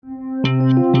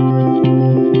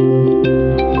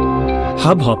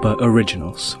Hubhopper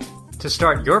Originals. To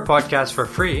start your podcast for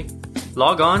free,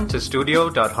 log on to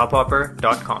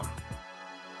studio.hubhopper.com.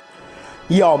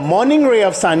 Your Morning Ray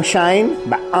of Sunshine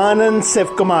by Anand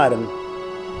Sivkumaran.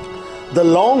 The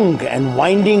long and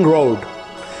winding road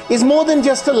is more than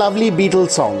just a lovely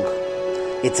Beatles song.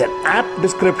 It's an apt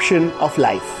description of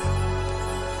life.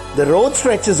 The road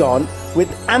stretches on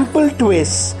with ample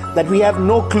twists that we have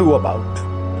no clue about.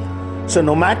 So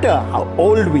no matter how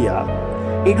old we are,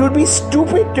 it would be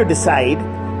stupid to decide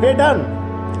we're done.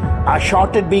 Our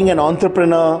shot at being an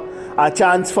entrepreneur, our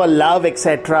chance for love,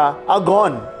 etc. are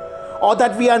gone. Or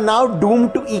that we are now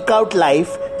doomed to eke out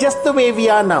life just the way we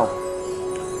are now.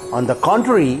 On the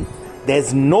contrary,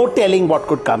 there's no telling what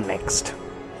could come next.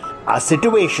 Our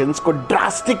situations could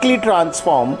drastically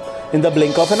transform in the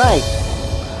blink of an eye.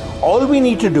 All we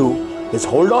need to do is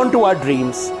hold on to our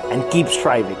dreams and keep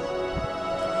striving.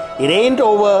 It ain't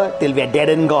over till we're dead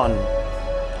and gone.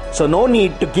 So no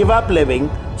need to give up living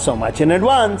so much in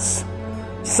advance.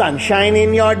 Sunshine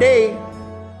in your day.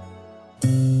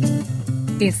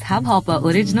 इस Hubhopper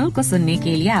original को सुनने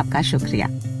के लिए आपका शुक्रिया।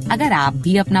 अगर आप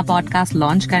भी अपना पॉडकास्ट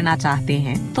लॉन्च करना चाहते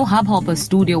हैं तो हब हॉपर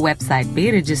स्टूडियो वेबसाइट पे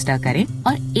रजिस्टर करें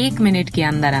और 1 मिनट के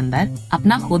अंदर अंदर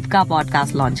अपना खुद का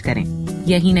पॉडकास्ट लॉन्च करें।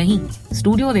 यही नहीं,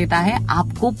 स्टूडियो देता है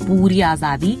आपको पूरी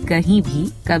आजादी कहीं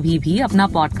भी कभी भी अपना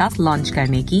पॉडकास्ट लॉन्च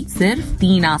करने की, सिर्फ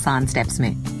 3 आसान स्टेप्स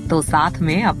में। तो साथ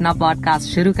में अपना पॉडकास्ट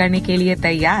शुरू करने के लिए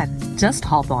तैयार? Just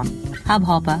hop on hub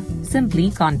hopper, simply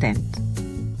content.